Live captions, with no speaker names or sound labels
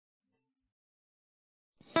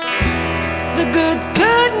the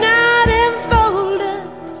good night enfold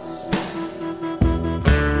us.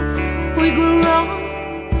 We grew wrong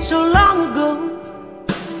so long ago.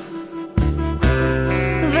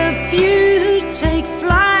 The few take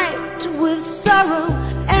flight with sorrow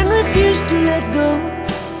and refuse to let go.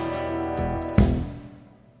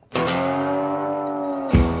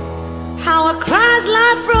 How our cries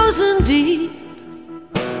lie frozen deep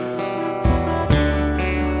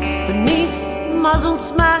beneath muzzled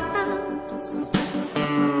smiles,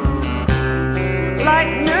 like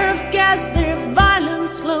nerve gas their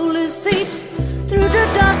violence slowly seeps through the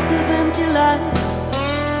dusk of empty lives.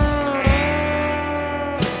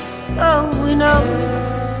 Oh, we know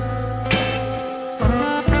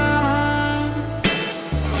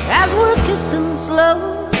as we're kissing slow,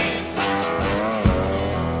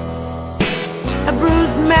 a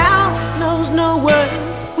bruised mouth knows no worth.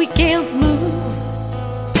 We can't move,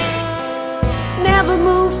 never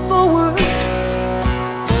move forward.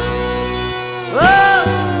 Oh,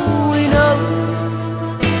 we know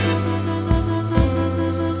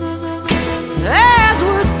as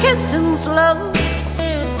we're kissing slow,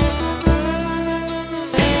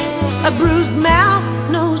 a bruised mouth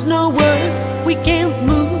knows no worth. We can't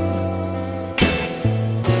move,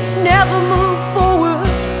 never move forward.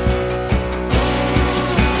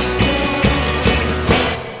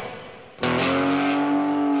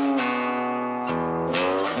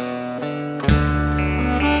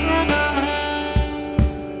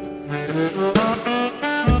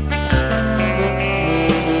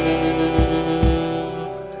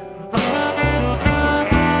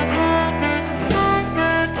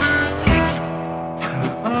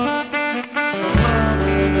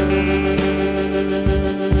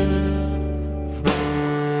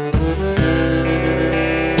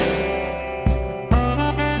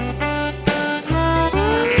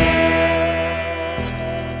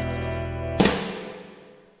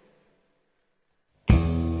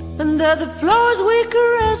 And they're the floors we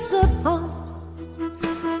caress upon,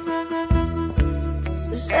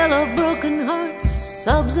 the cell of broken hearts,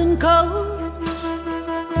 subs and codes.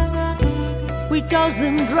 We toss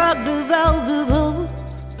them drugged to valves of hope.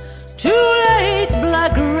 Too late,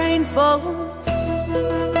 black rain falls.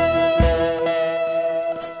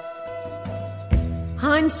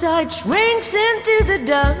 Hindsight shrinks into the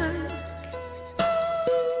dark,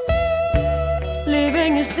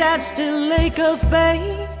 leaving a sad still lake of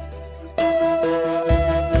pain.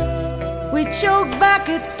 We choke back,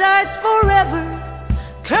 it starts forever,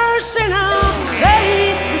 cursing our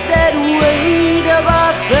faith, the dead weight of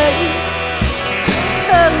our faith.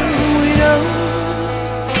 Oh, we know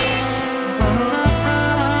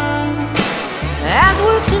as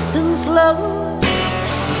we're kissing slow,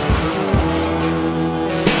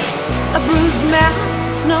 a bruised mouth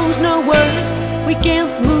knows no worth. We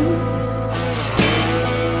can't move,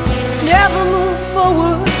 never move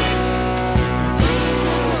forward.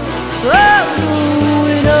 Oh,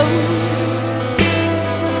 we know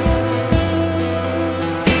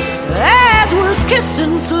as we're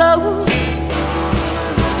kissing slow,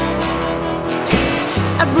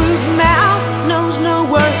 a bruised mouth knows no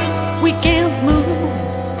worth. We can't move,